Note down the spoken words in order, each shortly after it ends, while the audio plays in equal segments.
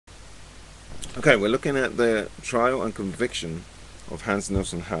Okay, we're looking at the trial and conviction of Hans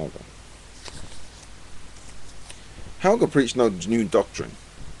Nielsen Hauge. Hauge preached no new doctrine.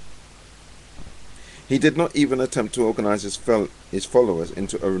 He did not even attempt to organize his followers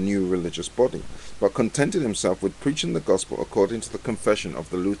into a new religious body, but contented himself with preaching the gospel according to the confession of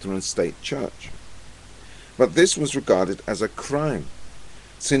the Lutheran State Church. But this was regarded as a crime,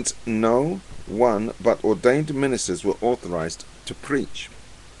 since no one but ordained ministers were authorized to preach.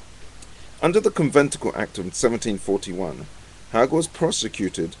 Under the Conventicle Act of 1741, Hauge was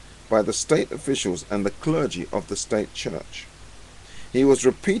prosecuted by the state officials and the clergy of the state church. He was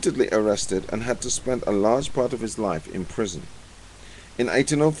repeatedly arrested and had to spend a large part of his life in prison. In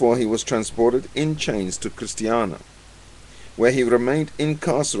 1804 he was transported in chains to Christiania, where he remained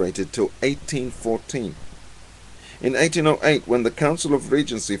incarcerated till 1814. In 1808, when the Council of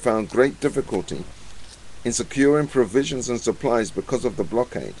Regency found great difficulty in securing provisions and supplies because of the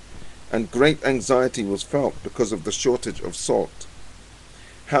blockade, and great anxiety was felt because of the shortage of salt,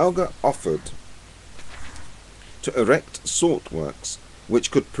 Hauge offered to erect salt works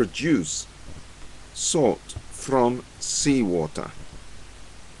which could produce salt from seawater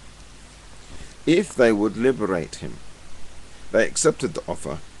if they would liberate him. They accepted the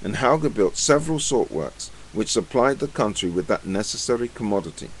offer, and Hauge built several salt works which supplied the country with that necessary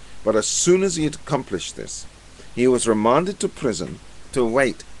commodity. But as soon as he had accomplished this, he was remanded to prison to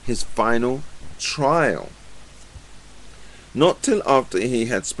await his final trial. Not till after he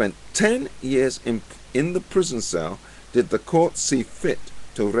had spent 10 years in the prison cell did the court see fit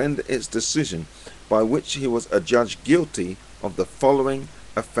to render its decision, by which he was adjudged guilty of the following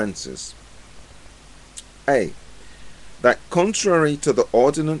offences. A. That contrary to the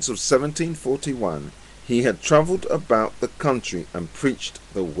ordinance of 1741, he had travelled about the country and preached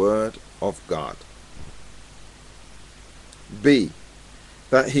the word of God. B.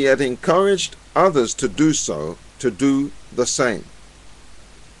 That he had encouraged others to do the same.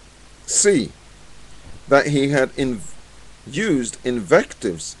 C. That he had used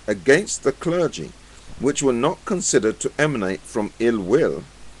invectives against the clergy which were not considered to emanate from ill will,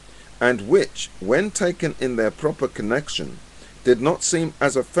 and which, when taken in their proper connection, did not seem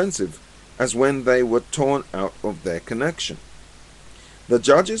as offensive as when they were torn out of their connection. The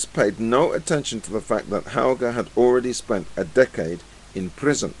judges paid no attention to the fact that Hauge had already spent a decade in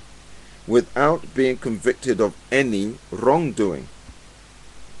prison without being convicted of any wrongdoing.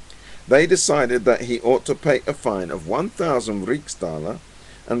 They decided that he ought to pay a fine of 1,000 Riksdaler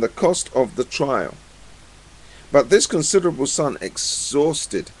and the cost of the trial. But this considerable sum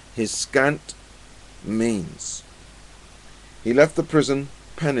exhausted his scant means. He left the prison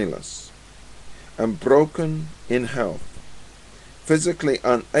penniless and broken in health, physically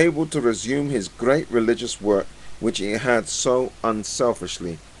unable to resume his great religious work which he had so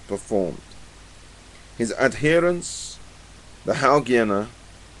unselfishly performed. His adherents, the Haugianer,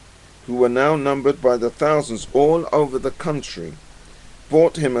 who were now numbered by the thousands all over the country,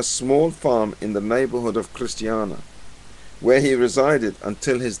 bought him a small farm in the neighborhood of Christiania, where he resided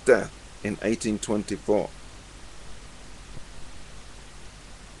until his death in 1824.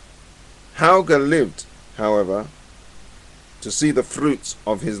 Hauge lived, however, to see the fruits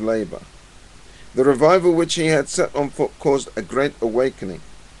of his labor. The revival which he had set on foot caused a great awakening,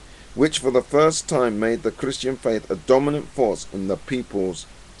 which for the first time made the Christian faith a dominant force in the people's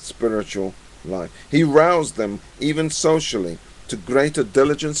spiritual life. He roused them, even socially, to greater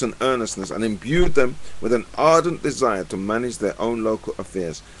diligence and earnestness, and imbued them with an ardent desire to manage their own local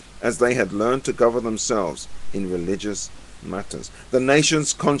affairs, as they had learned to govern themselves in religious matters. The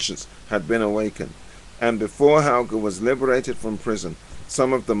nation's conscience had been awakened, and before Hauge was liberated from prison,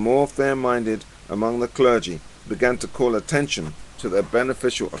 some of the more fair-minded among the clergy began to call attention to the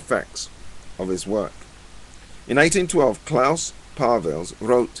beneficial effects of his work. In 1812, Klaus Parvels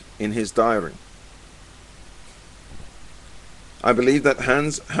wrote in his diary, "I believe that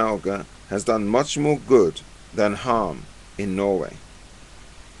Hans Hauge has done much more good than harm in Norway.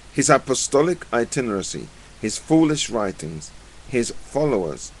 His apostolic itinerancy, his foolish writings, his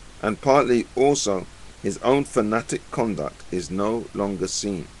followers, and partly also his own fanatic conduct is no longer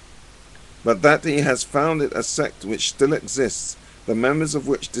seen. But that he has founded a sect which still exists, the members of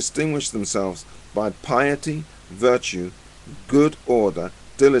which distinguish themselves by piety, virtue, good order,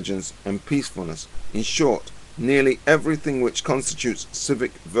 diligence, and peacefulness, in short, nearly everything which constitutes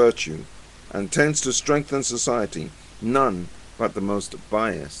civic virtue, and tends to strengthen society, none but the most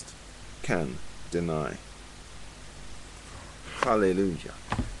biased can deny." Hallelujah.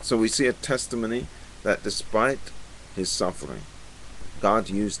 So we see a testimony that despite his suffering, God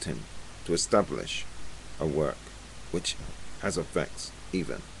used him to establish a work which has effects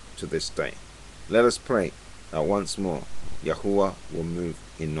even to this day. Let us pray that once more Yahuwah will move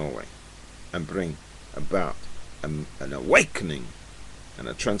in Norway and bring about an awakening and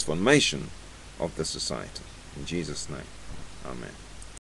a transformation of the society. In Jesus' name, amen.